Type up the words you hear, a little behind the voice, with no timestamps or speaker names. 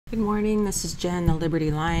Good morning, this is Jen, the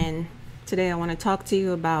Liberty Lion. Today I want to talk to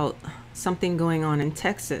you about something going on in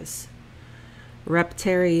Texas. Rep.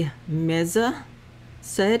 Meza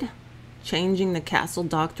said, changing the castle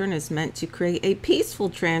doctrine is meant to create a peaceful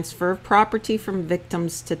transfer of property from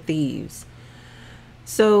victims to thieves.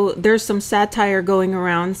 So there's some satire going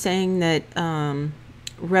around saying that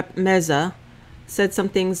Rep. Meza said some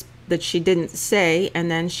things that she didn't say, and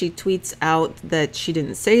then she tweets out that she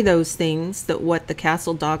didn't say those things, that what the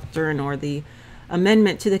castle doctrine or the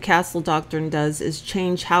amendment to the castle doctrine does is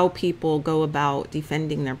change how people go about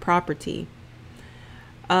defending their property.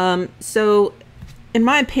 So in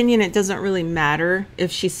my opinion, it doesn't really matter if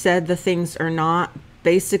she said the things or not.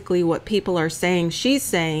 Basically what people are saying she's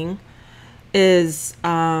saying is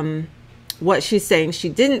what she's saying she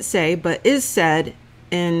didn't say but is said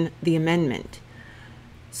in the amendment.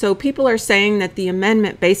 So people are saying that the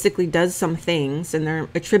amendment basically does some things, and they're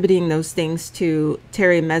attributing those things to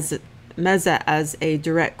Terry Meza as a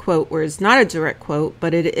direct quote, where it's not a direct quote,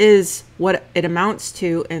 but it is what it amounts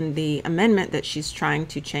to in the amendment that she's trying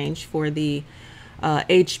to change for the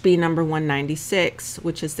HB number 196,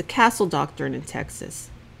 which is the castle doctrine in Texas.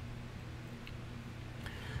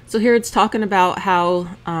 So here it's talking about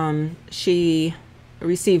how she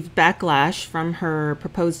received backlash from her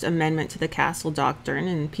proposed amendment to the castle doctrine,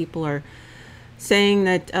 and people are saying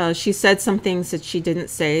that she said some things that she didn't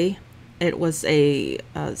say. It was a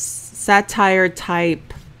satire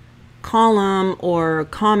type column or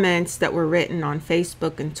comments that were written on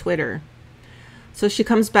Facebook and Twitter. So she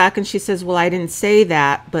comes back and she says, well, I didn't say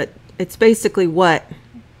that, but it's basically what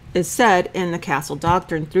is said in the castle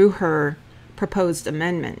doctrine through her proposed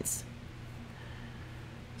amendments.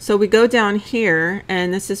 So we go down here,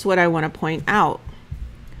 and this is what I want to point out.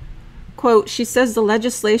 Quote, she says the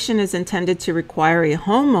legislation is intended to require a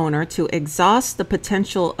homeowner to exhaust the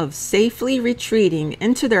potential of safely retreating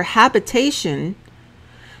into their habitation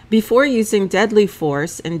before using deadly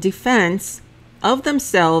force in defense of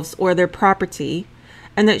themselves or their property,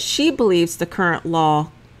 and that she believes the current law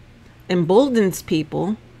emboldens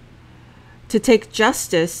people to take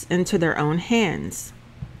justice into their own hands.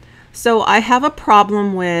 So I have a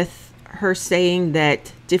problem with her saying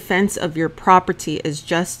that defense of your property is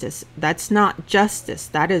justice. That's not justice.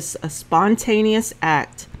 That is a spontaneous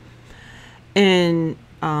act in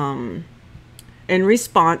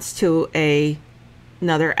response to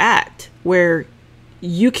another act where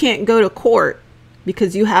you can't go to court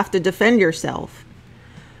because you have to defend yourself.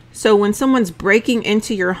 So when someone's breaking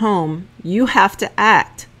into your home, you have to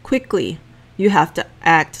act quickly. You have to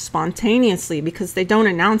act spontaneously because they don't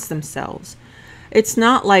announce themselves. It's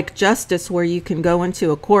not like justice where you can go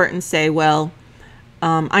into a court and say, well,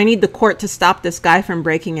 I need the court to stop this guy from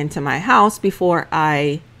breaking into my house before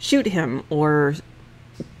I shoot him or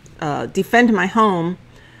defend my home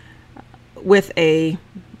with a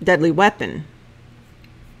deadly weapon.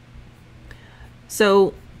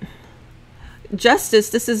 So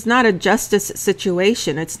justice, this is not a justice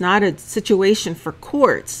situation. It's not a situation for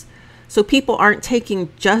courts. So people aren't taking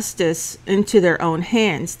justice into their own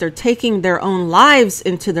hands. They're taking their own lives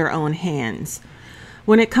into their own hands.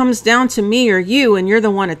 When it comes down to me or you, and you're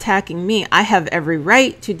the one attacking me, I have every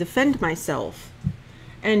right to defend myself.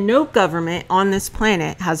 And no government on this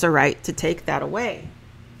planet has a right to take that away.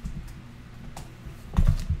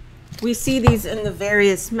 We see these in the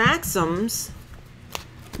various maxims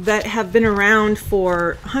that have been around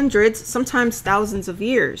for hundreds, sometimes thousands of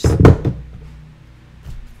years.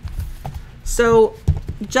 So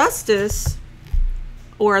justice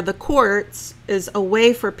or the courts is a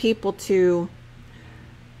way for people to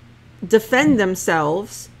defend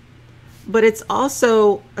themselves, but it's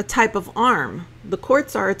also a type of arm. The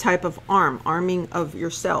courts are a type of arming of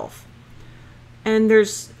yourself. And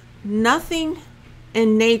there's nothing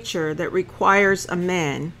in nature that requires a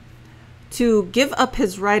man to give up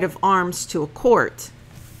his right of arms to a court,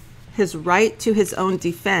 his right to his own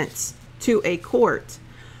defense to a court.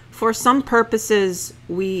 For some purposes,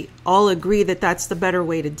 we all agree that that's the better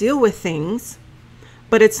way to deal with things,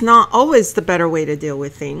 but it's not always the better way to deal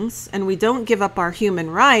with things. And we don't give up our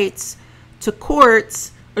human rights to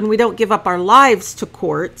courts, and we don't give up our lives to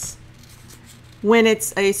courts when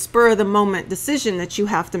it's a spur of the moment decision that you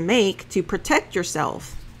have to make to protect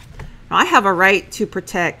yourself. Now, I have a right to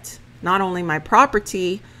protect not only my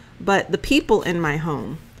property, but the people in my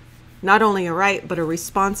home. Not only a right, but a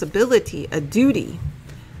responsibility, a duty.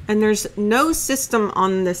 And there's no system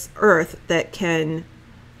on this earth that can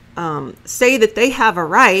say that they have a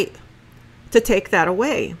right to take that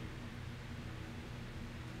away.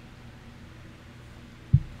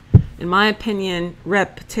 In my opinion,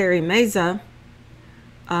 Rep. Terry Meza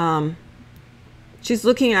She's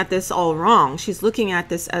looking at this all wrong. She's looking at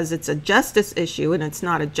this as it's a justice issue, and it's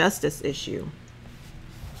not a justice issue.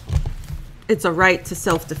 It's a right to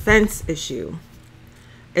self-defense issue.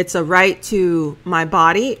 It's a right to my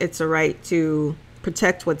body. It's a right to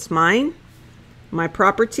protect what's mine, my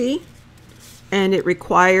property, and it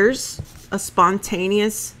requires a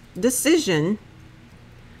spontaneous decision,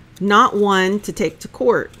 not one to take to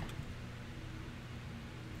court.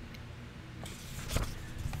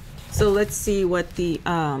 So let's see what the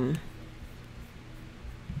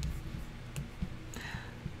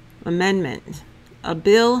amendment. A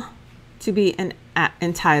bill to be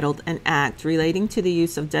entitled an act relating to the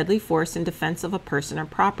use of deadly force in defense of a person or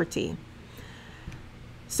property.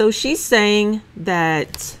 So she's saying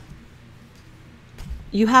that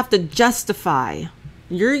you have to justify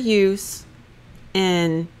your use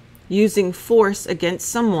in using force against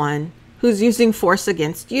someone who's using force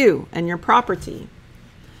against you and your property.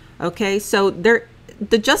 Okay, so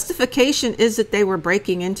the justification is that they were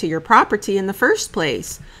breaking into your property in the first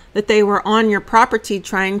place, that they were on your property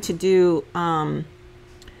trying to do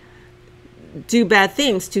bad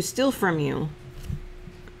things, to steal from you.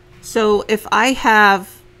 So if I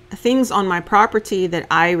have things on my property that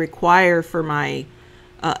I require for my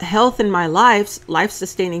health and my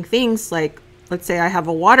life-sustaining things, like let's say I have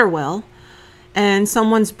a water well and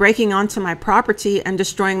someone's breaking onto my property and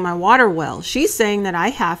destroying my water well, she's saying that I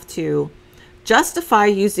have to justify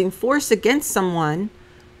using force against someone,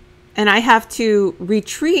 and I have to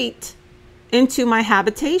retreat into my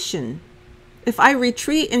habitation. If I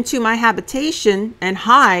retreat into my habitation and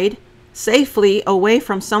hide safely away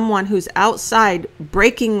from someone who's outside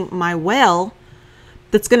breaking my well,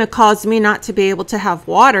 that's going to cause me not to be able to have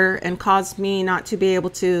water and cause me not to be able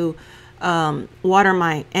to water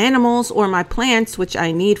my animals or my plants, which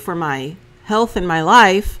I need for my health and my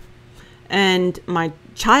life and my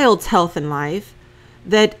child's health and life,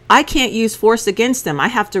 that I can't use force against them. I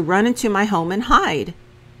have to run into my home and hide.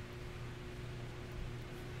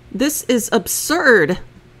 This is absurd.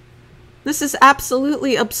 This is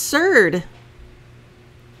absolutely absurd.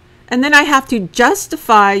 And then I have to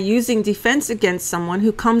justify using defense against someone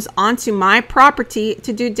who comes onto my property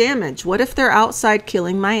to do damage. What if they're outside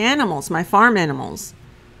killing my animals, my farm animals?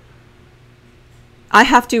 I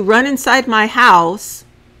have to run inside my house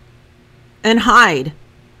and hide.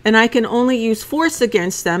 And I can only use force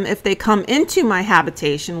against them if they come into my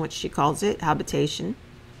habitation, which she calls it, habitation,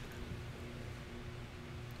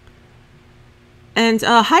 and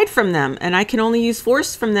hide from them. And I can only use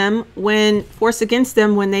force against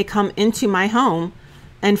them when they come into my home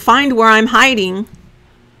and find where I'm hiding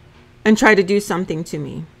and try to do something to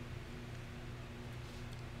me.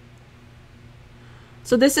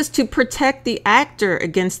 So this is to protect the actor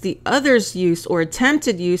against the other's use or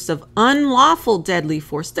attempted use of unlawful deadly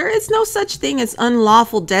force. There is no such thing as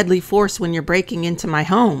unlawful deadly force when you're breaking into my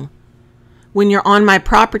home, when you're on my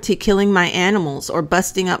property killing my animals or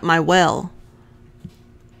busting up my well,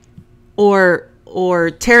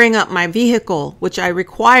 or tearing up my vehicle, which I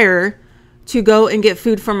require to go and get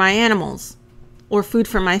food for my animals or food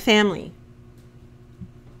for my family.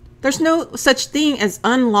 There's no such thing as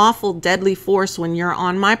unlawful deadly force when you're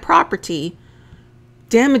on my property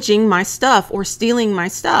damaging my stuff or stealing my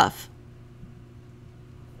stuff.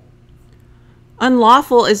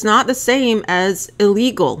 Unlawful is not the same as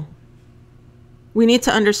illegal. We need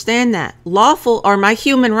to understand that. Lawful are my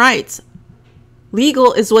human rights.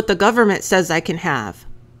 Legal is what the government says I can have.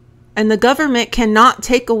 And the government cannot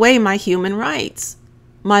take away my human rights,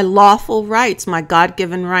 my lawful rights, my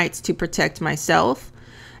God-given rights to protect myself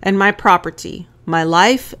and my property, my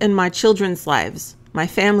life and my children's lives, my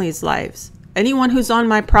family's lives. Anyone who's on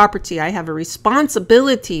my property, I have a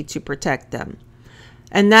responsibility to protect them.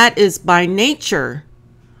 And that is by nature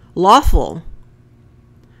lawful.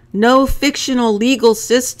 No fictional legal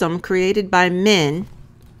system created by men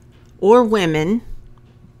or women,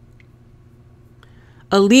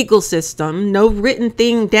 a legal system, no written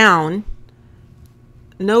thing down,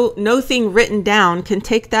 no thing written down can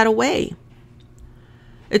take that away.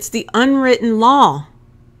 It's the unwritten law.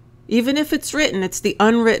 Even if it's written, it's the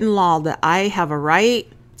unwritten law that I have a right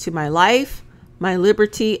to my life, my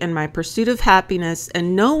liberty, and my pursuit of happiness,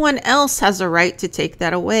 and no one else has a right to take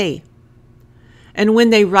that away. And when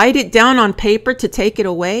they write it down on paper to take it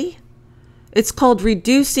away, it's called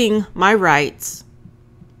reducing my rights,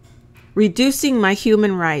 reducing my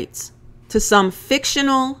human rights to some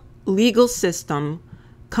fictional legal system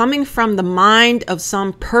coming from the mind of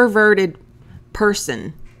some perverted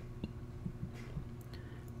person,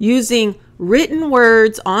 using written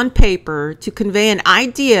words on paper to convey an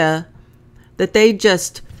idea that they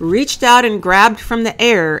just reached out and grabbed from the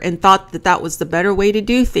air and thought that that was the better way to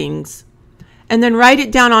do things, and then write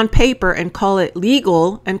it down on paper and call it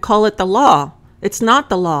legal and call it the law. It's not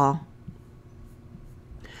the law.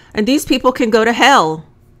 And these people can go to hell.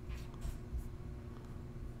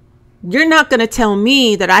 You're not going to tell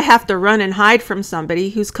me that I have to run and hide from somebody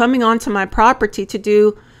who's coming onto my property to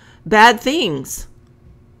do bad things.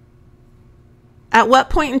 At what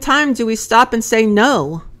point in time do we stop and say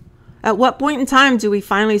no? At what point in time do we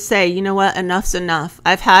finally say, you know what, enough's enough.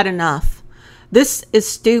 I've had enough. This is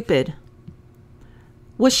stupid.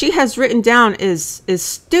 What she has written down is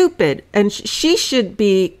stupid, and she should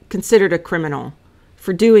be considered a criminal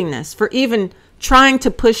for doing this, for even trying to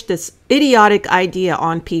push this idiotic idea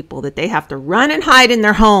on people that they have to run and hide in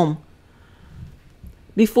their home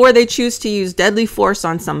before they choose to use deadly force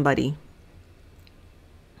on somebody.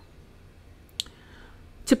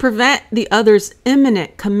 To prevent the other's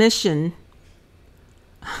imminent commission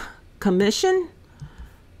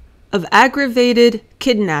of aggravated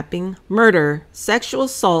kidnapping, murder, sexual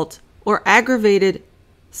assault, or aggravated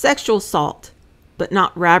sexual assault, but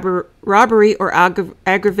not robbery or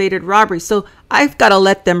aggravated robbery. So I've got to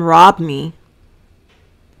let them rob me,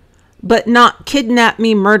 but not kidnap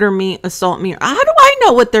me, murder me, assault me. How do I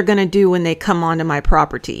know what they're going to do when they come onto my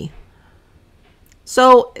property?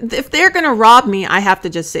 So if they're going to rob me, I have to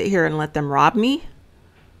just sit here and let them rob me,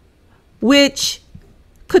 which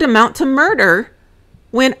could amount to murder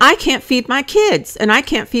when I can't feed my kids and I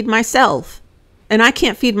can't feed myself and I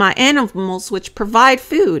can't feed my animals, which provide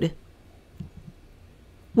food.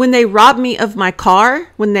 When they rob me of my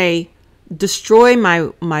car, when they destroy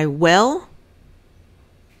my well.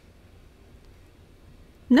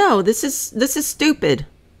 No, this is stupid.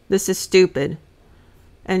 This is stupid.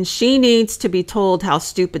 And she needs to be told how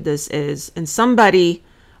stupid this is. And somebody,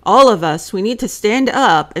 all of us, we need to stand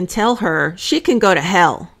up and tell her she can go to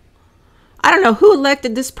hell. I don't know who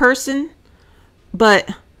elected this person, but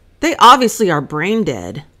they obviously are brain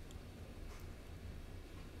dead.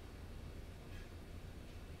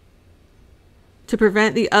 To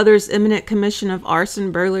prevent the other's imminent commission of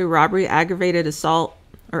arson, burglary, robbery, aggravated assault,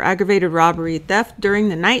 or aggravated robbery, theft during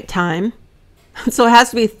the nighttime. So it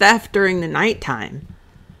has to be theft during the nighttime.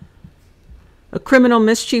 A criminal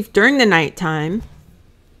mischief during the nighttime.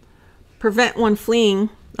 Prevent one fleeing.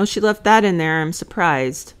 Oh, she left that in there. I'm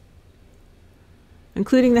surprised.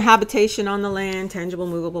 Including the habitation on the land, tangible,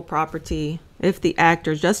 movable property, if the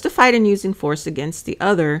actor justified in using force against the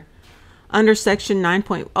other. Under section 9.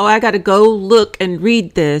 Oh, I got to go look and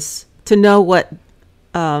read this to know what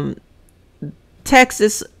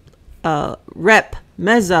Texas Rep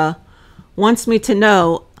Meza wants me to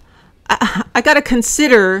know. I got to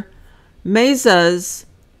consider Meza's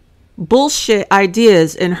bullshit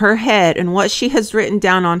ideas in her head and what she has written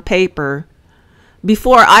down on paper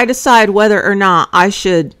before I decide whether or not I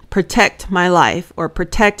should protect my life or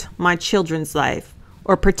protect my children's life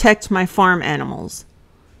or protect my farm animals.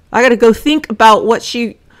 I got to go think about what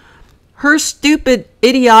her stupid,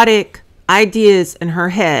 idiotic ideas in her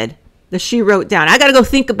head that she wrote down. I got to go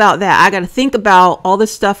think about that. I got to think about all the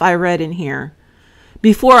stuff I read in here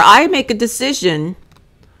before I make a decision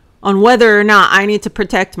on whether or not I need to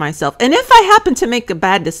protect myself. And if I happen to make a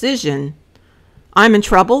bad decision, I'm in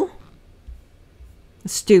trouble.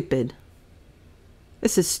 Stupid.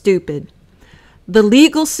 This is stupid. The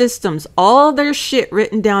legal systems, all their shit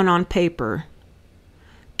written down on paper,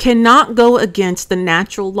 cannot go against the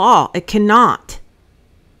natural law. It cannot.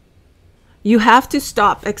 You have to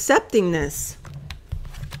stop accepting this.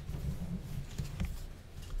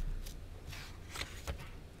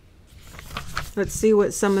 Let's see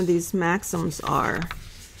what some of these maxims are.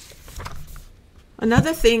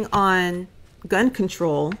 Another thing on gun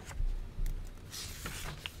control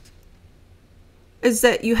is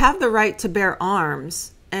that you have the right to bear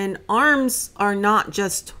arms, and arms are not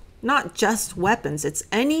just weapons. It's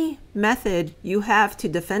any method you have to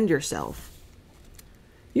defend yourself.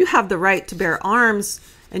 You have the right to bear arms,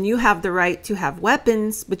 and you have the right to have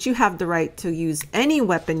weapons, but you have the right to use any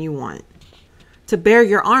weapon you want, to bear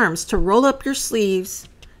your arms, to roll up your sleeves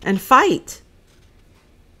and fight.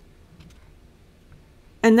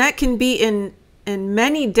 And that can be in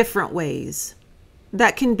many different ways.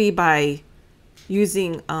 That can be by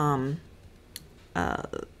using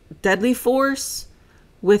deadly force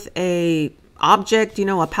with a object,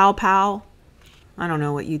 a pow. I don't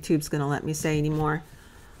know what YouTube's going to let me say anymore.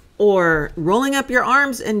 Or rolling up your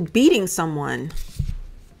arms and beating someone.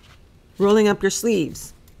 Rolling up your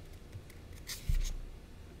sleeves.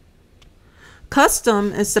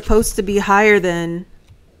 Custom is supposed to be higher than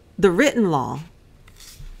the written law.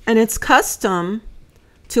 And it's custom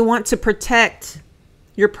to want to protect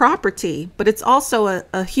your property, but it's also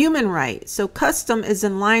a human right. So custom is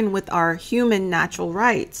in line with our human natural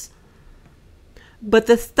rights. But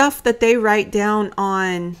the stuff that they write down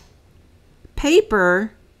on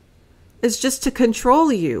paper is just to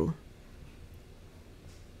control you.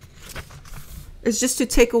 It's just to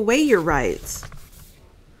take away your rights.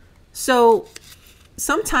 So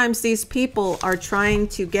sometimes these people are trying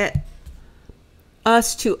to get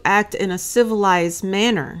us to act in a civilized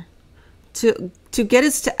manner, to get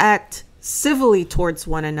us to act civilly towards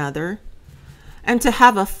one another, and to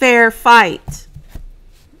have a fair fight,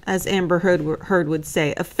 as Amber Heard would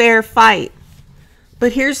say, a fair fight.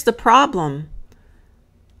 But here's the problem.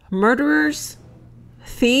 Murderers,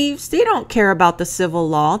 thieves, they don't care about the civil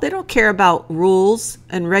law. They don't care about rules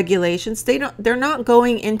and regulations. They're not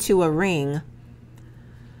going into a ring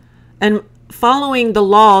and following the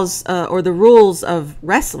laws or the rules of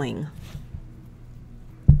wrestling.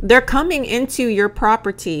 They're coming into your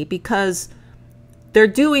property because they're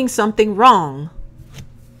doing something wrong.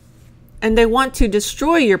 And they want to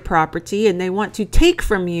destroy your property, and they want to take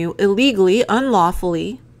from you illegally,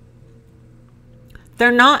 unlawfully.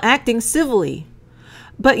 They're not acting civilly.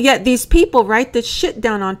 But yet these people write this shit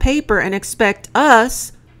down on paper and expect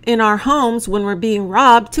us in our homes when we're being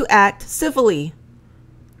robbed to act civilly,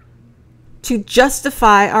 to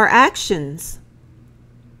justify our actions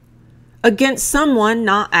against someone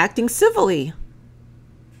not acting civilly.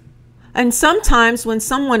 And sometimes when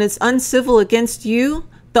someone is uncivil against you,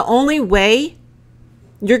 the only way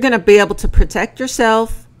you're going to be able to protect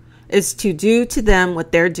yourself is to do to them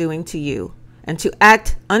what they're doing to you, and to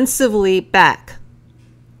act uncivilly back.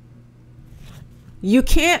 You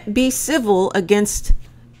can't be civil when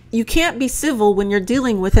you're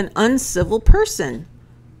dealing with an uncivil person.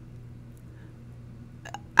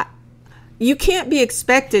 You can't be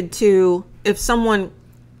expected to, if someone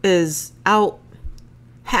is out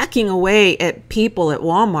hacking away at people at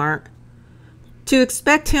Walmart, to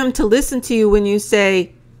expect him to listen to you when you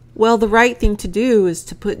say, well, the right thing to do is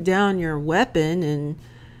to put down your weapon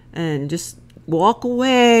and just walk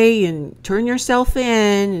away and turn yourself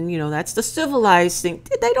in. And, you know, that's the civilized thing.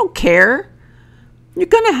 They don't care. You're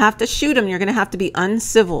going to have to shoot them. You're going to have to be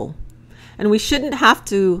uncivil. And we shouldn't have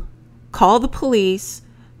to call the police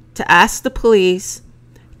to ask the police,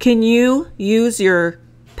 can you use your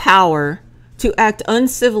power to act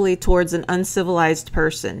uncivilly towards an uncivilized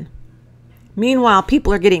person? Meanwhile,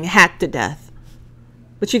 people are getting hacked to death.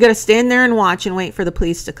 But you got to stand there and watch and wait for the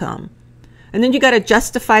police to come. And then you got to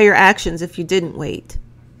justify your actions if you didn't wait.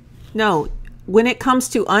 No, when it comes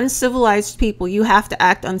to uncivilized people, you have to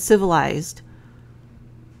act uncivilized.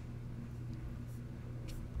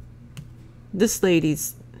 This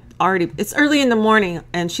lady's already, it's early in the morning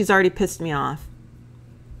and she's already pissed me off.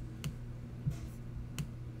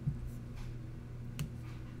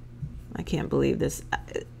 I can't believe this.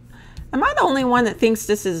 Am I the only one that thinks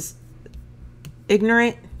this is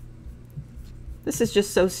ignorant? This is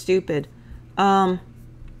just so stupid.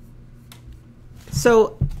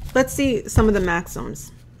 So let's see some of the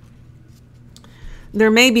maxims.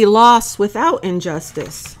 There may be loss without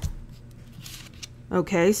injustice.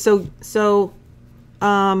 Okay, so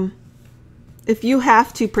if you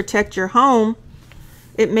have to protect your home,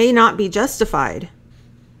 it may not be justified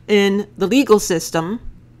in the legal system,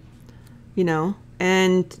 you know,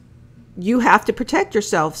 and you have to protect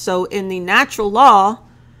yourself. So in the natural law,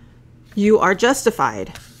 you are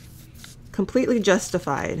justified, completely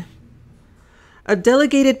justified. A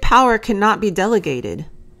delegated power cannot be delegated.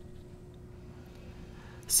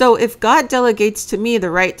 So if God delegates to me the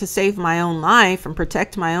right to save my own life and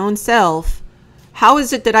protect my own self, how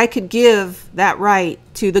is it that I could give that right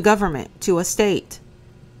to the government, to a state?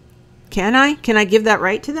 Can I? Can I give that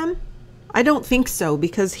right to them? I don't think so,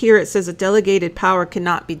 because here it says a delegated power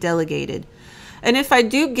cannot be delegated. And if I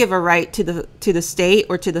do give a right to the state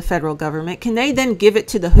or to the federal government, can they then give it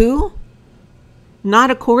to the who?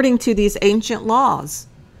 Not according to these ancient laws.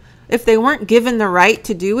 If they weren't given the right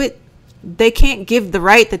to do it, they can't give the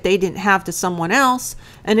right that they didn't have to someone else.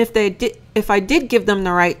 And if I did give them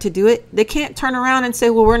the right to do it, they can't turn around and say,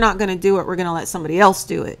 well, we're not going to do it. We're going to let somebody else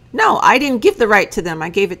do it. No, I didn't give the right to them. I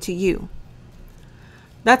gave it to you.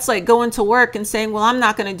 That's like going to work and saying, well, I'm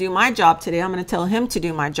not going to do my job today. I'm going to tell him to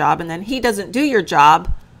do my job. And then he doesn't do your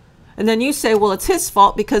job. And then you say, well, it's his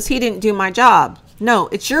fault because he didn't do my job. No,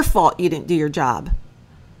 it's your fault you didn't do your job.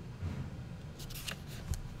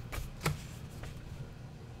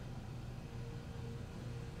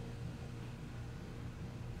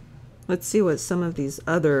 Let's see what some of these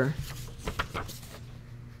other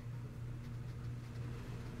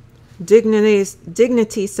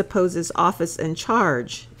dignity supposes office and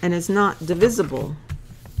charge and is not divisible.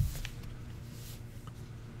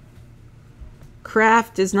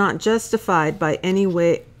 Craft is not justified by any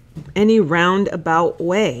roundabout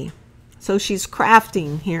way. So she's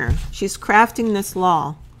crafting here. She's crafting this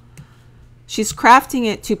law. She's crafting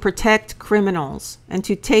it to protect criminals and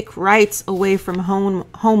to take rights away from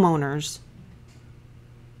homeowners.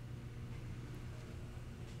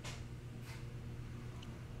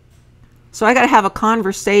 So I got to have a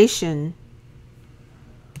conversation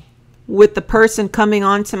with the person coming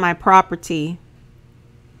onto my property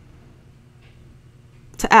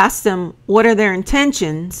to ask them what are their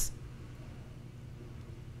intentions.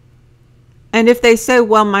 And if they say,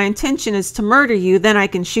 well, my intention is to murder you, then I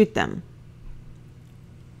can shoot them.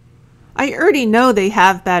 I already know they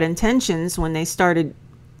have bad intentions when they started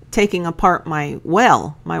taking apart my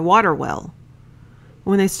well, my water well,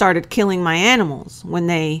 when they started killing my animals, when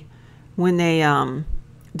they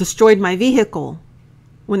destroyed my vehicle,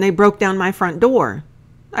 when they broke down my front door.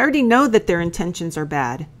 I already know that their intentions are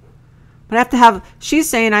bad. But she's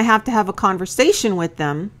saying I have to have a conversation with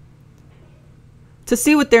them to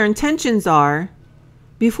see what their intentions are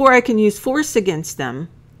before I can use force against them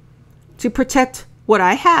to protect what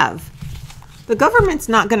I have. The government's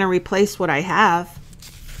not going to replace what I have.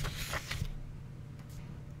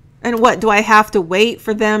 And what, do I have to wait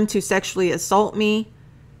for them to sexually assault me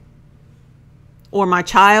or my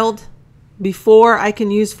child before I can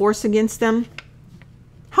use force against them?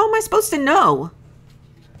 How am I supposed to know?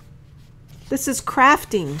 This is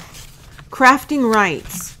crafting. Crafting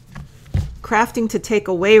rights. Crafting to take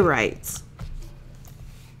away rights.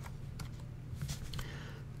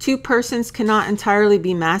 Two persons cannot entirely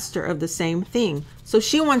be master of the same thing. So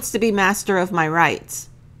she wants to be master of my rights.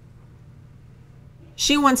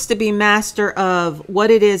 She wants to be master of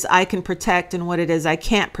what it is I can protect and what it is I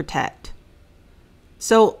can't protect.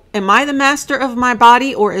 So am I the master of my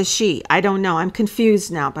body or is she? I don't know. I'm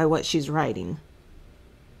confused now by what she's writing.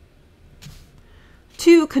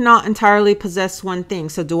 Two cannot entirely possess one thing.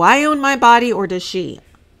 So do I own my body or does she?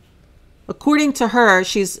 According to her,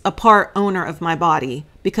 she's a part owner of my body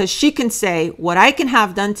because she can say what I can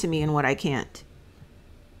have done to me and what I can't.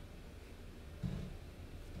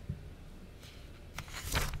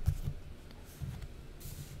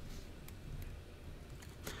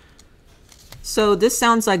 So this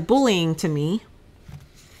sounds like bullying to me.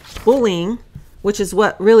 Bullying, which is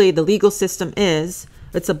what really the legal system is.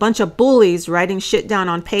 It's a bunch of bullies writing shit down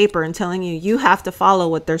on paper and telling you you have to follow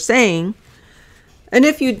what they're saying. And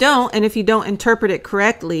if you don't interpret it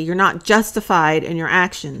correctly, you're not justified in your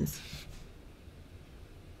actions.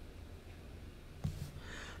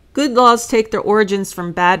 Good laws take their origins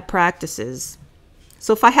from bad practices.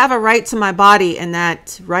 So if I have a right to my body and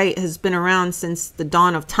that right has been around since the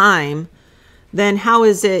dawn of time, then how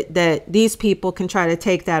is it that these people can try to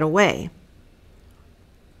take that away?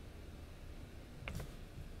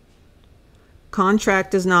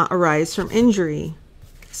 Contract does not arise from injury.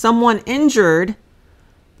 Someone injured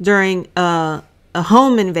during a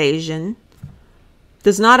home invasion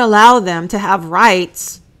does not allow them to have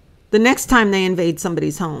rights the next time they invade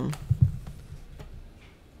somebody's home.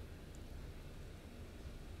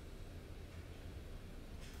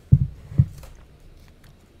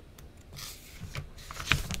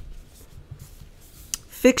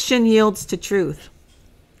 Fiction yields to truth.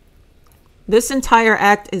 This entire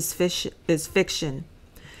act is fiction.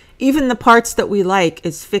 Even the parts that we like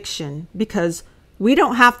is fiction because we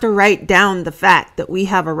don't have to write down the fact that we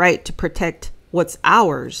have a right to protect what's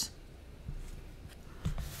ours.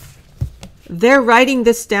 Their writing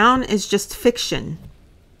this down is just fiction.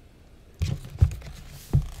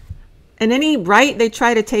 And any right they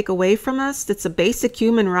try to take away from us that's a basic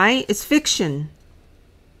human right is fiction.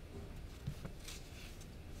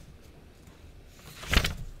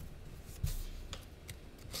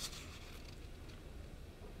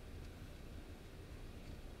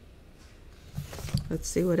 Let's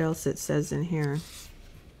see what else it says in here.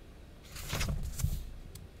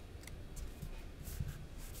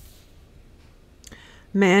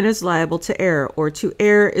 Man is liable to err, or to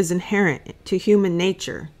err is inherent to human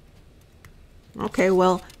nature. Okay,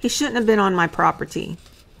 well, he shouldn't have been on my property.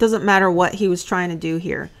 Doesn't matter what he was trying to do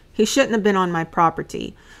here. He shouldn't have been on my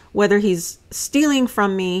property. Whether he's stealing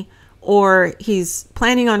from me or he's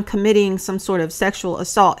planning on committing some sort of sexual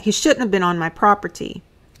assault, he shouldn't have been on my property.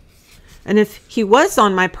 And if he was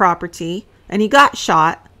on my property and he got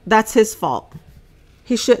shot, that's his fault.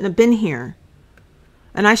 He shouldn't have been here.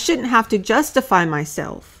 And I shouldn't have to justify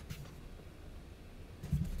myself.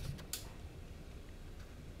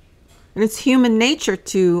 And it's human nature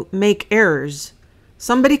to make errors.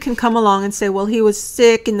 Somebody can come along and say, well, he was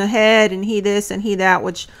sick in the head and he this and he that,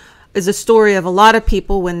 which is a story of a lot of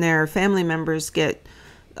people when their family members get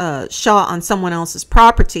shot on someone else's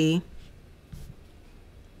property.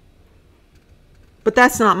 But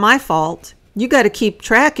that's not my fault. You got to keep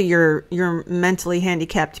track of your mentally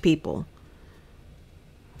handicapped people.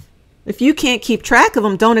 If you can't keep track of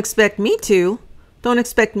them, don't expect me to. Don't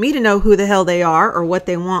expect me to know who the hell they are or what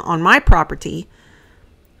they want on my property.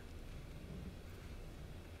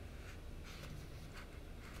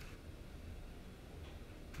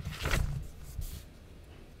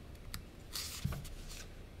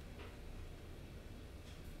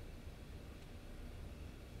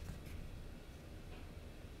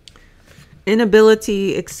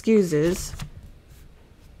 Inability excuses.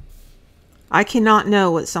 I cannot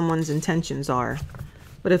know what someone's intentions are.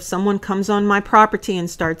 But if someone comes on my property and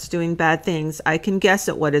starts doing bad things, I can guess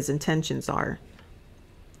at what his intentions are.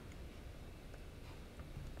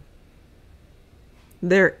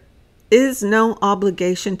 There is no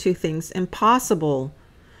obligation to things impossible.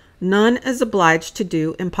 None is obliged to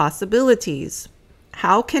do impossibilities.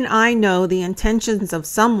 How can I know the intentions of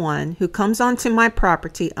someone who comes onto my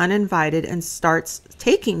property uninvited and starts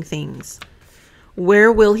taking things?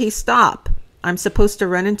 Where will he stop? I'm supposed to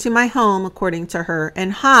run into my home, according to her,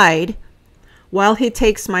 and hide while he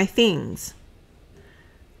takes my things.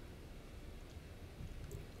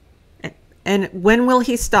 And when will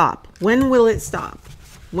he stop? When will it stop?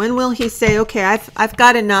 When will he say, okay, I've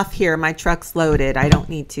got enough here. My truck's loaded. I don't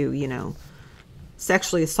need to,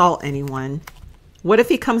 sexually assault anyone. What if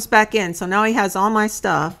he comes back in? So now he has all my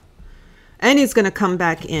stuff and he's going to come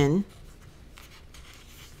back in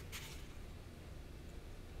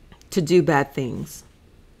to do bad things.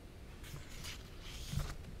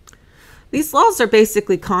 These laws are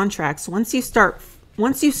basically contracts. Once you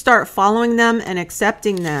start following them and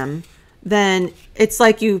accepting them, then it's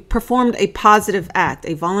like you performed a positive act,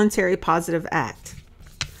 a voluntary positive act.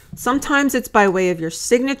 Sometimes it's by way of your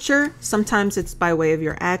signature, sometimes it's by way of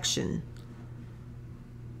your action.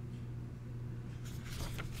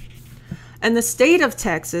 And the state of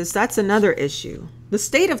Texas, that's another issue. The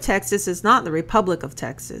state of Texas is not the Republic of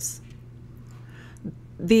Texas.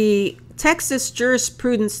 The Texas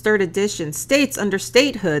Jurisprudence 3rd edition states under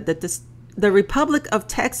statehood that the Republic of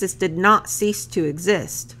Texas did not cease to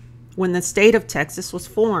exist when the state of Texas was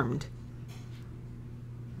formed.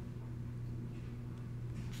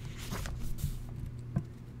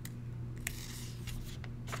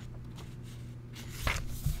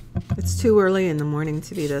 It's too early in the morning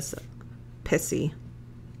to be this pissy.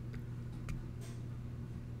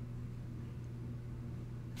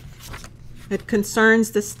 It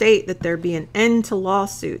concerns the state that there be an end to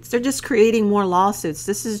lawsuits. They're just creating more lawsuits.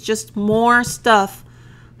 This is just more stuff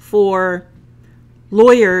for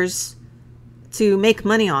lawyers to make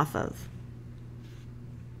money off of.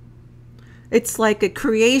 It's like a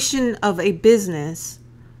creation of a business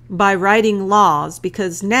by writing laws,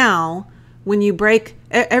 because now when you break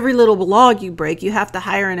every little law you break, you have to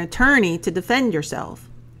hire an attorney to defend yourself.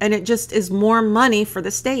 And it just is more money for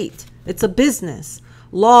the state. It's a business.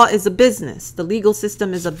 Law is a business. The legal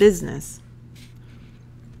system is a business.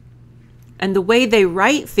 And the way they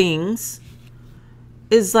write things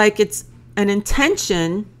is like it's an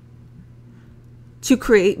intention to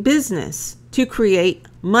create business, to create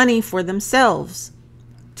money for themselves,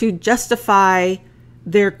 to justify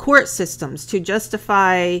their court systems, to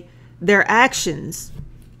justify their actions.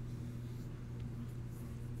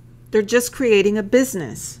 They're just creating a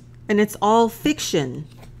business, and it's all fiction.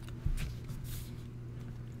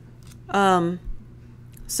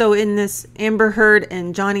 So in this Amber Heard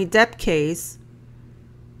and Johnny Depp case,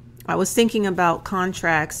 I was thinking about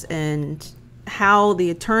contracts and how the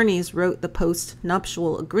attorneys wrote the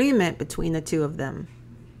post-nuptial agreement between the two of them,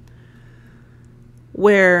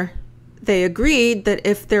 where they agreed that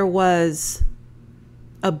if there was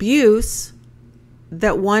abuse,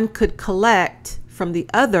 that one could collect from the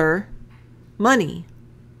other money.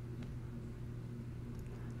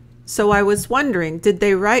 So I was wondering, did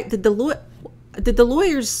the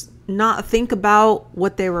lawyers not think about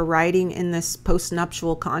what they were writing in this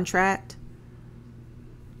post-nuptial contract?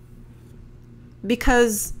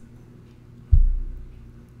 Because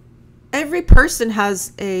every person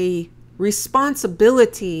has a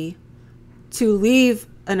responsibility to leave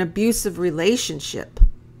an abusive relationship.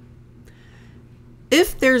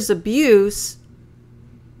 If there's abuse,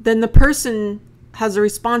 then the person has a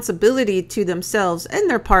responsibility to themselves and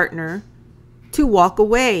their partner to walk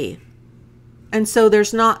away. And so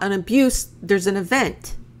there's not an abuse, there's an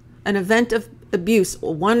event of abuse,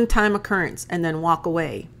 a one-time occurrence, and then walk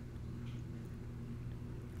away.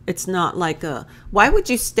 It's not like why would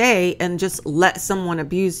you stay and just let someone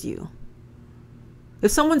abuse you?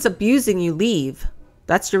 If someone's abusing you, leave.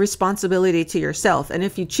 That's your responsibility to yourself. And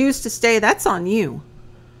if you choose to stay, that's on you.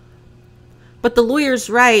 But the lawyer's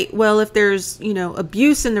right. Well, if there's,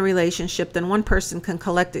 abuse in the relationship, then one person can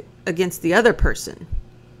collect it against the other person.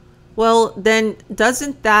 Well, then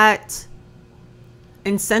doesn't that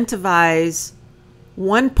incentivize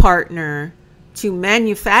one partner to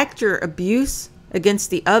manufacture abuse against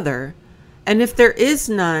the other? And if there is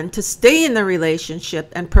none, to stay in the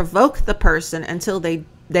relationship and provoke the person until they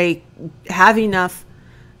have enough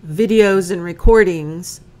videos and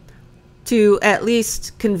recordings to at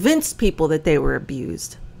least convince people that they were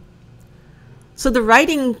abused. So the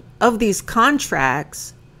writing of these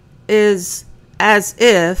contracts is as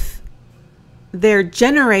if they're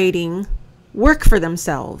generating work for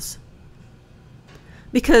themselves.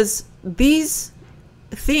 Because these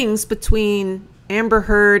things between Amber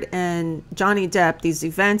Heard and Johnny Depp, these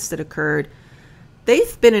events that occurred,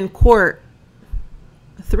 they've been in court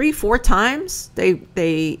 3-4 times.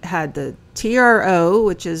 They had the TRO,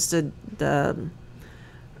 which is the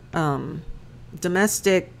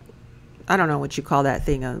domestic, I don't know what you call that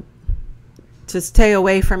thing, to stay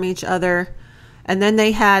away from each other. And then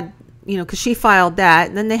they had, because she filed that,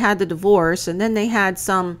 and then they had the divorce, and then they had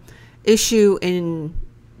some issue in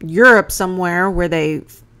Europe somewhere where they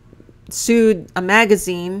sued a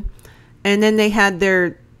magazine, and then they had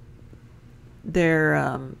their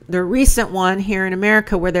recent one here in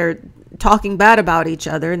America where they're talking bad about each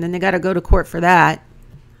other, and then they got to go to court for that.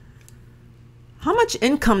 How much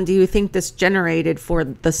income do you think this generated for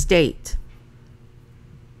the state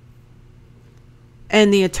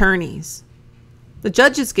and the attorneys? The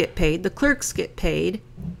judges get paid, the clerks get paid,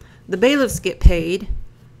 the bailiffs get paid,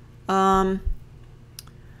 the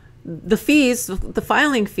fees, the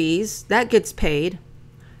filing fees, that gets paid.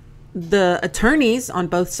 The attorneys on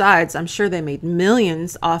both sides, I'm sure they made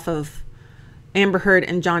millions off of Amber Heard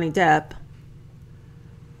and Johnny Depp.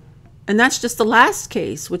 And that's just the last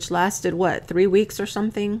case, which lasted, 3 weeks or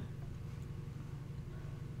something?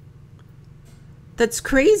 That's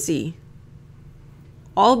crazy.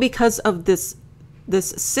 All because of this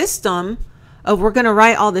system of we're going to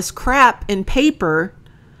write all this crap in paper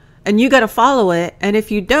and you got to follow it. And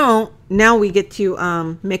if you don't, now we get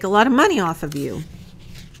to make a lot of money off of you.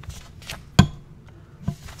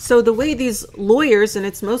 So the way these lawyers, and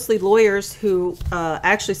it's mostly lawyers who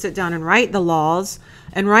actually sit down and write the laws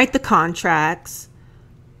and write the contracts,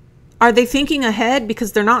 are they thinking ahead?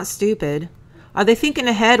 Because they're not stupid. Are they thinking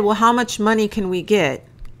ahead? Well, how much money can we get?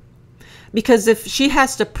 Because if she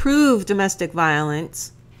has to prove domestic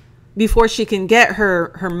violence before she can get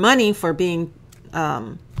her money for being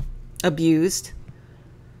abused,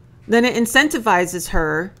 then it incentivizes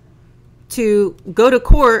her to go to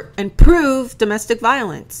court and prove domestic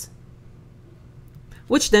violence,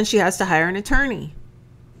 which then she has to hire an attorney.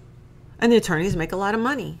 And the attorneys make a lot of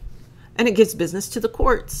money. And it gives business to the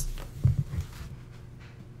courts.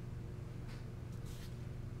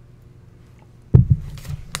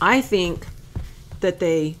 I think that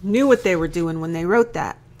they knew what they were doing when they wrote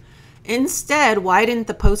that. Instead, why didn't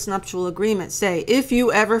the postnuptial agreement say, if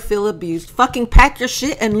you ever feel abused, fucking pack your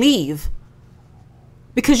shit and leave?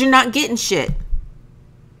 Because you're not getting shit.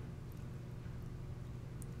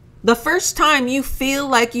 The first time you feel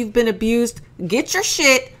like you've been abused, get your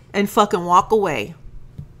shit and fucking walk away.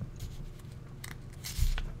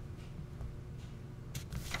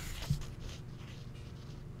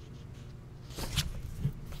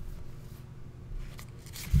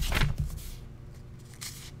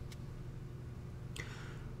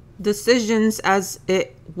 Decisions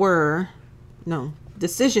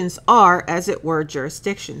are, as it were,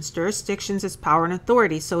 jurisdictions. Jurisdictions is power and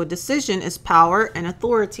authority. So a decision is power and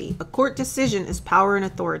authority. A court decision is power and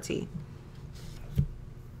authority.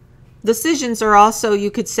 Decisions are also,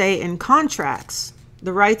 you could say, in contracts,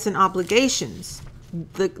 the rights and obligations.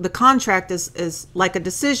 The contract is like a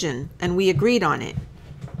decision, and we agreed on it.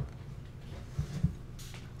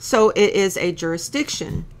 So it is a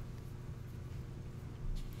jurisdiction.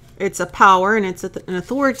 It's a power and it's an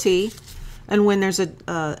authority. And when there's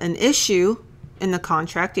an issue in the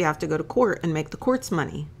contract, you have to go to court and make the court's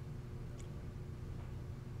money.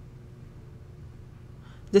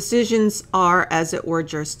 Decisions are, as it were,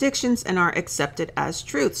 jurisdictions and are accepted as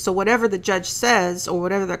truth. So whatever the judge says or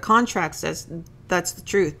whatever the contract says, that's the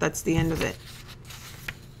truth. That's the end of it.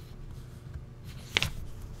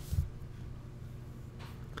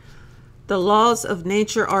 The laws of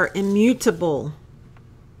nature are immutable.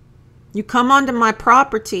 You come onto my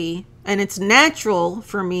property, and it's natural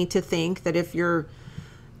for me to think that if you're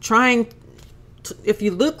if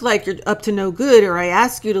you look like you're up to no good, or I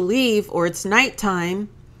ask you to leave, or it's nighttime,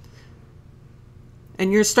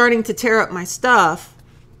 and you're starting to tear up my stuff,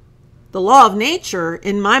 The law of nature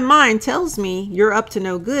in my mind tells me you're up to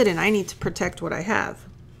no good and I need to protect what I have.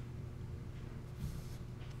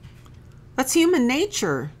 That's human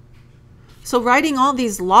nature. So writing all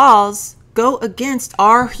these laws go against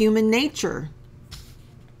our human nature.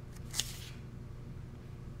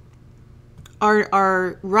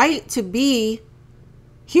 Our right to be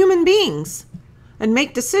human beings and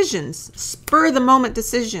make decisions, spur the moment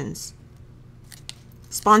decisions,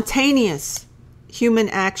 spontaneous human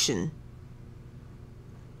action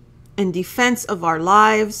in defense of our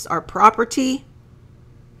lives, our property.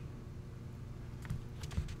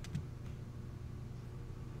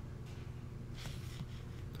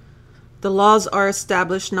 The laws are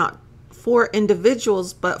established not for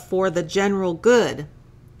individuals, but for the general good.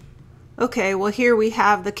 Okay, well, here we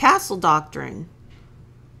have the castle doctrine.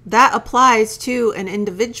 That applies to an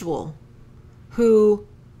individual who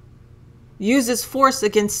uses force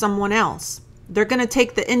against someone else. They're going to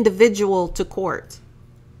take the individual to court.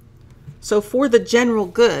 So for the general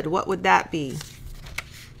good, what would that be?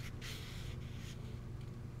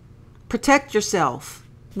 Protect yourself.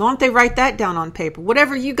 Why don't they write that down on paper?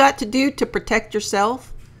 Whatever you got to do to protect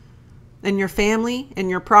yourself and your family and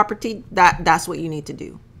your property, that's what you need to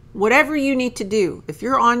do. Whatever you need to do, if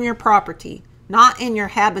you're on your property, not in your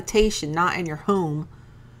habitation, not in your home,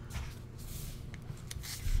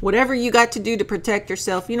 whatever you got to do to protect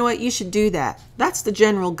yourself, you know what? You should do that. That's the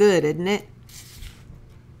general good, isn't it?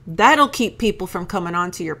 That'll keep people from coming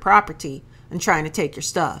onto your property and trying to take your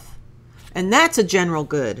stuff. And that's a general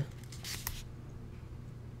good.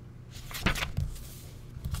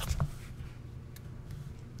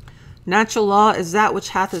 Natural law is that which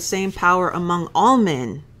hath the same power among all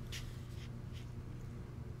men.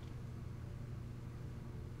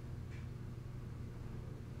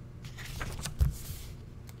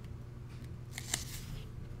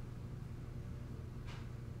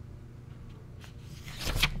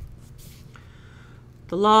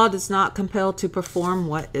 The law does not compel to perform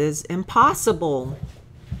what is impossible.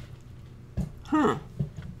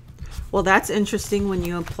 Well, that's interesting when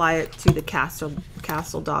you apply it to the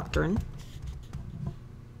castle doctrine.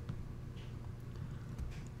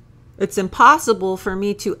 It's impossible for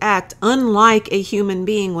me to act unlike a human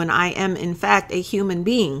being when I am, in fact, a human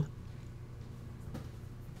being.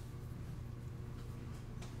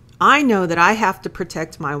 I know that I have to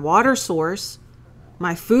protect my water source,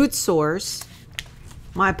 my food source,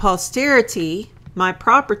 my posterity, my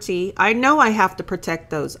property. I know I have to protect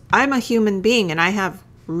those. I'm a human being and I have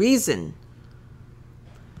reason.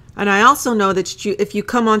 And I also know that if you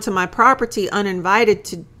come onto my property uninvited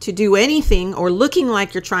to do anything or looking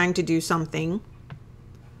like you're trying to do something,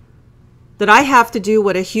 that I have to do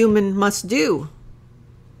what a human must do.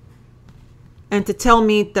 And to tell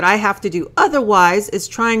me that I have to do otherwise is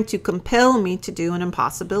trying to compel me to do an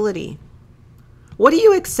impossibility. What do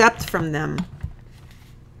you accept from them?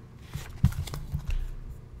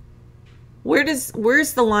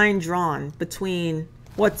 Where's the line drawn between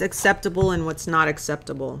what's acceptable and what's not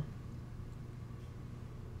acceptable?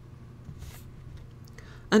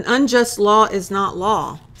 An unjust law is not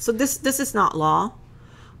law. So this is not law.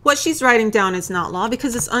 What she's writing down is not law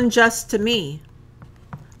because it's unjust to me.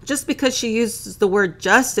 Just because she uses the word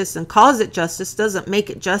justice and calls it justice doesn't make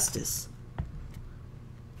it justice.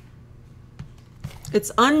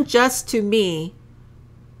 It's unjust to me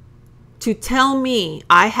to tell me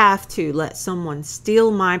I have to let someone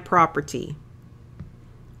steal my property.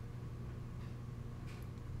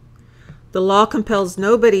 The law compels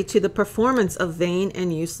nobody to the performance of vain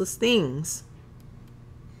and useless things.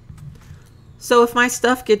 So if my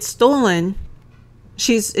stuff gets stolen,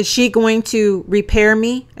 is she going to repair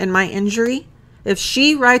me and my injury? If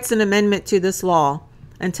she writes an amendment to this law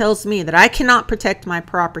and tells me that I cannot protect my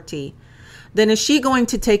property, then is she going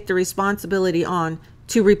to take the responsibility on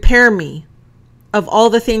to repair me of all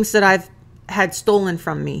the things that I've had stolen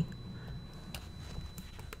from me?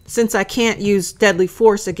 Since I can't use deadly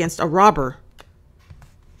force against a robber.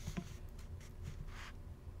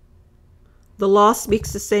 The law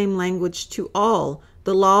speaks the same language to all.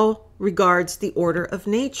 The law regards the order of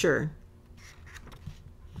nature.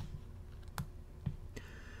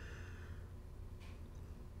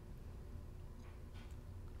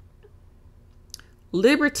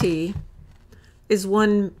 Liberty is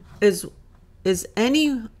when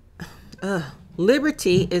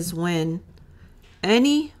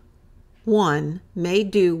anyone may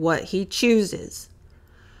do what he chooses,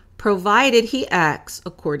 provided he acts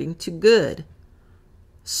according to good,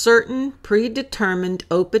 certain predetermined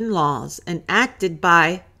open laws enacted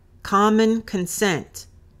by common consent.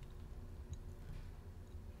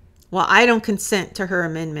 Well, I don't consent to her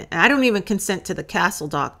amendment. I don't even consent to the castle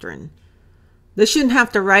doctrine. They shouldn't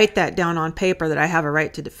have to write that down on paper that I have a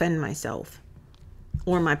right to defend myself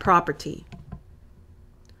or my property.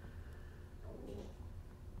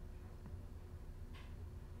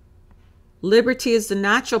 Liberty is the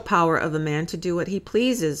natural power of a man to do what he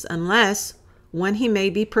pleases, unless when he may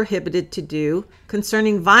be prohibited to do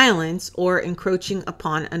concerning violence or encroaching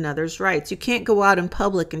upon another's rights. You can't go out in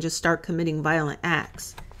public and just start committing violent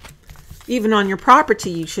acts. Even on your property,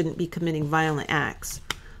 you shouldn't be committing violent acts.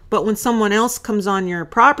 But when someone else comes on your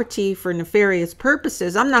property for nefarious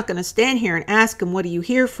purposes, I'm not going to stand here and ask them, what are you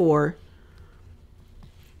here for?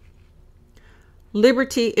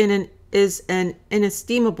 Liberty is an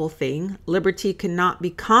inestimable thing. Liberty cannot be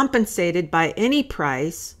compensated by any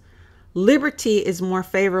price. Liberty is more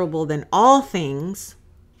favorable than all things.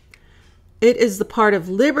 It is the part of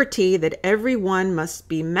liberty that everyone must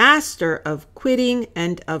be master of quitting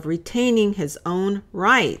and of retaining his own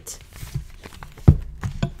right.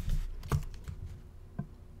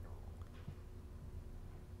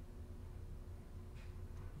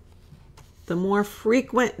 The more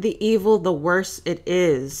frequent the evil, the worse it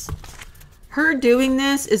is. Her doing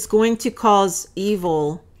this is going to cause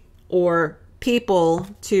evil or people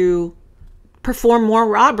to perform more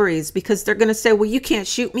robberies, because they're going to say, well, you can't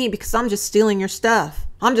shoot me because I'm just stealing your stuff.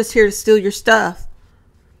 I'm just here to steal your stuff.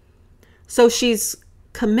 So she's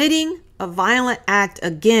committing a violent act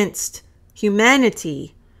against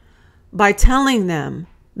humanity by telling them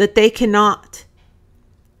that they cannot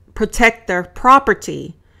protect their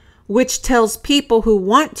property, which tells people who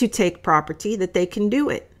want to take property that they can do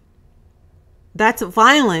it. That's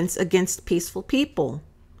violence against peaceful people.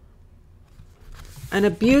 An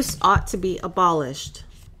abuse ought to be abolished.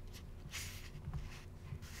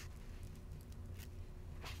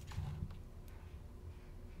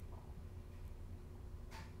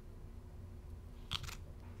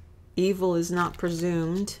 Evil is not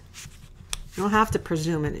presumed. You don't have to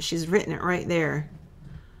presume it. She's written it right there.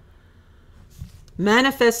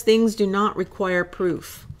 Manifest things do not require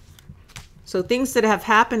proof. So things that have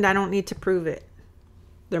happened, I don't need to prove it.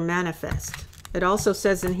 They're manifest. It also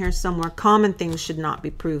says in here somewhere, common things should not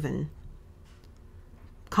be proven.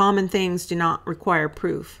 Common things do not require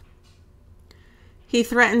proof. He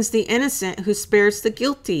threatens the innocent who spares the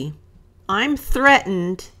guilty. I'm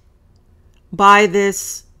threatened by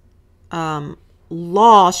this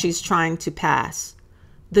law she's trying to pass.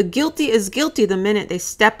 The guilty is guilty the minute they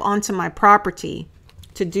step onto my property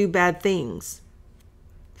to do bad things.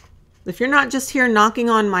 If you're not just here knocking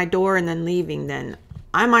on my door and then leaving, then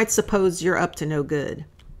I might suppose you're up to no good.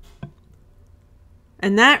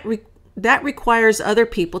 And that requires other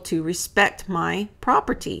people to respect my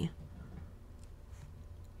property.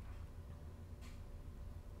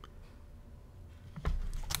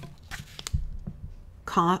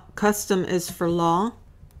 Custom is for law.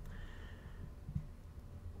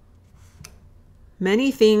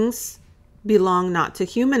 Many things belong not to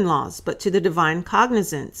human laws, but to the divine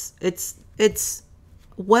cognizance. It's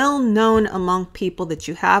well known among people that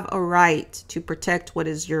you have a right to protect what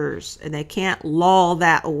is yours, and they can't law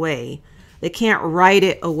that away. They can't write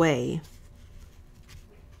it away.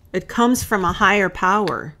 It comes from a higher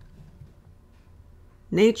power.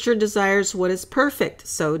 Nature desires what is perfect,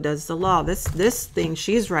 so does the law. This thing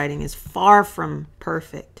she's writing is far from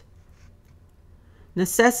perfect.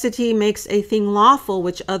 Necessity makes a thing lawful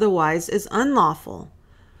which otherwise is unlawful.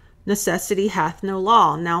 Necessity hath no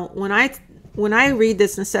law. Now, when I read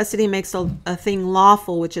this, necessity makes a thing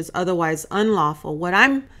lawful which is otherwise unlawful, what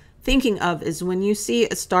I'm thinking of is when you see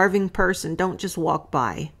a starving person, don't just walk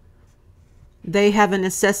by. They have a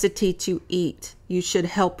necessity to eat. You should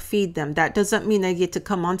help feed them. That doesn't mean they get to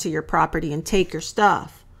come onto your property and take your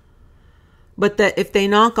stuff. But that if they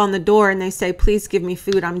knock on the door and they say, please give me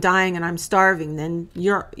food, I'm dying and I'm starving, then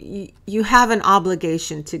you have an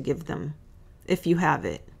obligation to give them if you have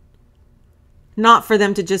it. Not for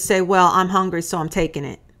them to just say, well, I'm hungry, so I'm taking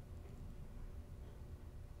it.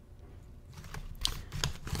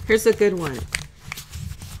 Here's a good one.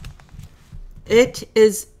 It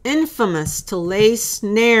is infamous to lay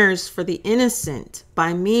snares for the innocent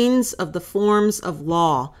by means of the forms of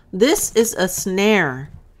law. This is a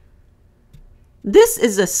snare. This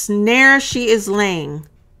is a snare she is laying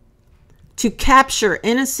to capture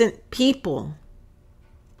innocent people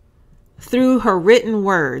through her written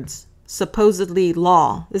words, supposedly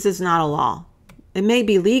law. This is not a law. It may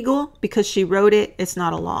be legal because she wrote it. It's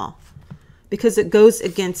not a law because it goes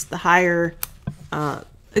against the higher,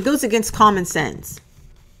 it goes against common sense.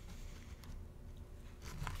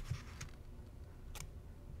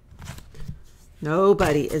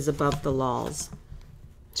 Nobody is above the laws.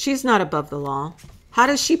 She's not above the law. How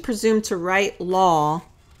does she presume to write law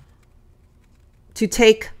to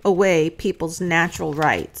take away people's natural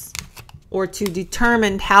rights or to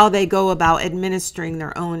determine how they go about administering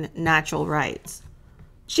their own natural rights.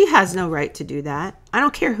 She has no right to do that. I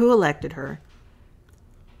don't care who elected her.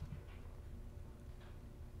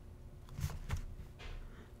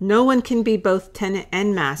 No one can be both tenant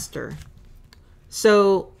and master.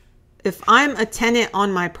 So if I'm a tenant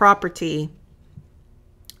on my property,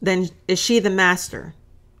 then is she the master?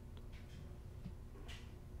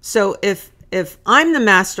 So if I'm the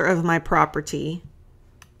master of my property,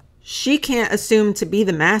 she can't assume to be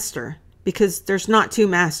the master because there's not two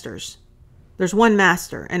masters. There's one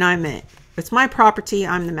master and I'm it. It's my property.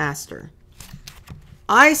 I'm the master.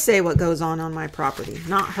 I say what goes on my property,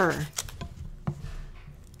 not her.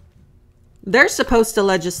 They're supposed to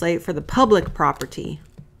legislate for the public property.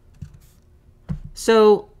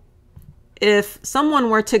 So if someone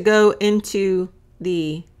were to go into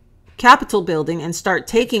the Capitol building and start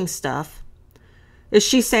taking stuff, is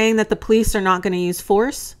she saying that the police are not going to use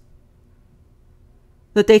force?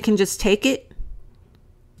 That they can just take it?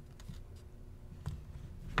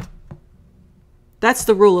 That's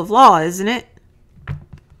the rule of law, isn't it?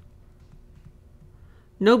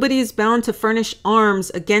 Nobody is bound to furnish arms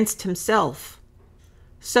against himself.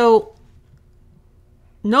 So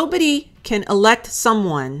nobody can elect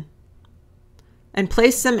someone and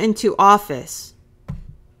place them into office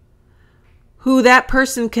who that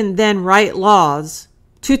person can then write laws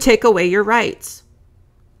to take away your rights,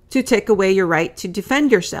 to take away your right to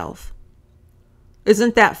defend yourself.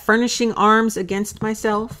 Isn't that furnishing arms against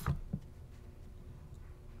myself?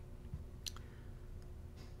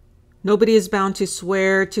 Nobody is bound to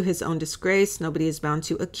swear to his own disgrace. Nobody is bound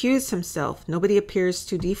to accuse himself. Nobody appears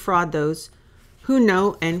to defraud those who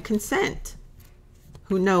know and consent.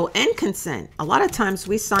 Who know and consent. A lot of times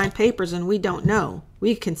we sign papers and we don't know.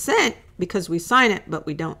 We consent because we sign it, but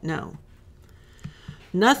we don't know.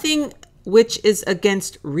 Nothing which is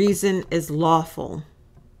against reason is lawful.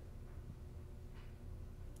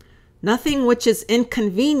 Nothing which is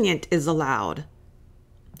inconvenient is allowed.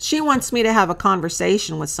 She wants me to have a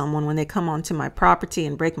conversation with someone when they come onto my property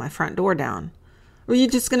and break my front door down. Are you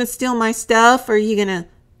just going to steal my stuff or are you going to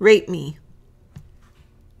rape me?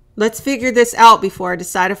 Let's figure this out before I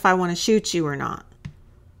decide if I want to shoot you or not.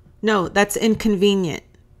 No, that's inconvenient.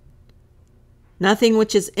 Nothing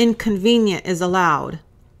which is inconvenient is allowed.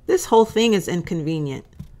 This whole thing is inconvenient.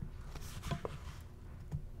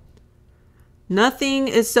 Nothing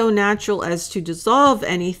is so natural as to dissolve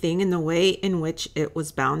anything in the way in which it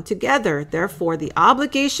was bound together. Therefore, the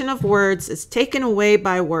obligation of words is taken away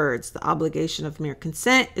by words. The obligation of mere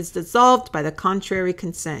consent is dissolved by the contrary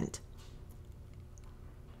consent.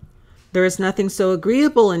 There is nothing so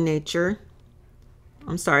agreeable in nature.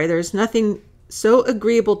 There is nothing so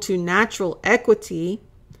agreeable to natural equity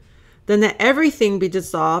than that everything be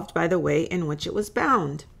dissolved by the way in which it was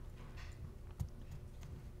bound.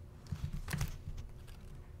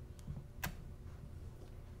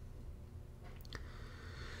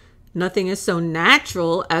 Nothing is so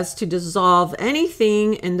natural as to dissolve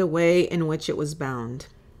anything in the way in which it was bound.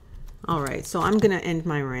 All right, so I'm going to end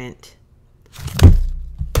my rant.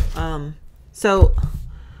 So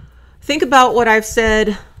think about what I've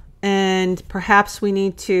said, and perhaps we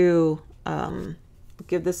need to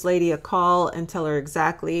give this lady a call and tell her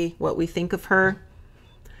exactly what we think of her.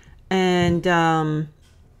 And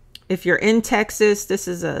if you're in Texas, this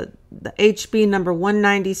is the HB number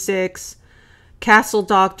 196. Castle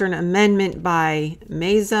Doctrine Amendment by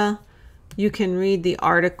Meza. You can read the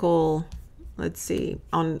article, let's see,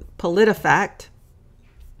 on PolitiFact.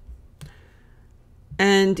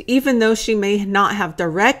 And even though she may not have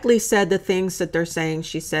directly said the things that they're saying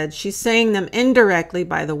she said, she's saying them indirectly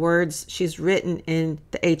by the words she's written in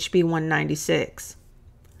the HB 196.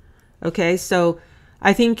 Okay, so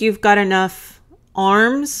I think you've got enough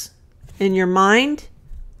arms in your mind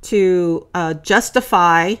to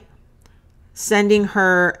justify sending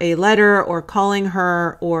her a letter or calling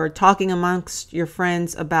her or talking amongst your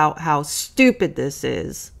friends about how stupid this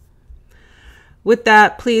is. With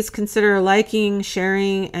that, please consider liking,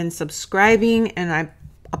 sharing, and subscribing. And I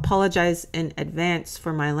apologize in advance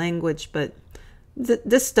for my language, but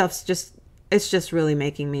this stuff's it's just really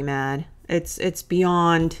making me mad. It's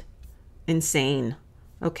beyond insane.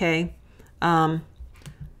 Okay. You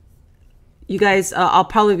guys, I'll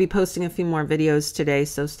probably be posting a few more videos today,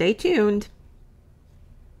 so stay tuned.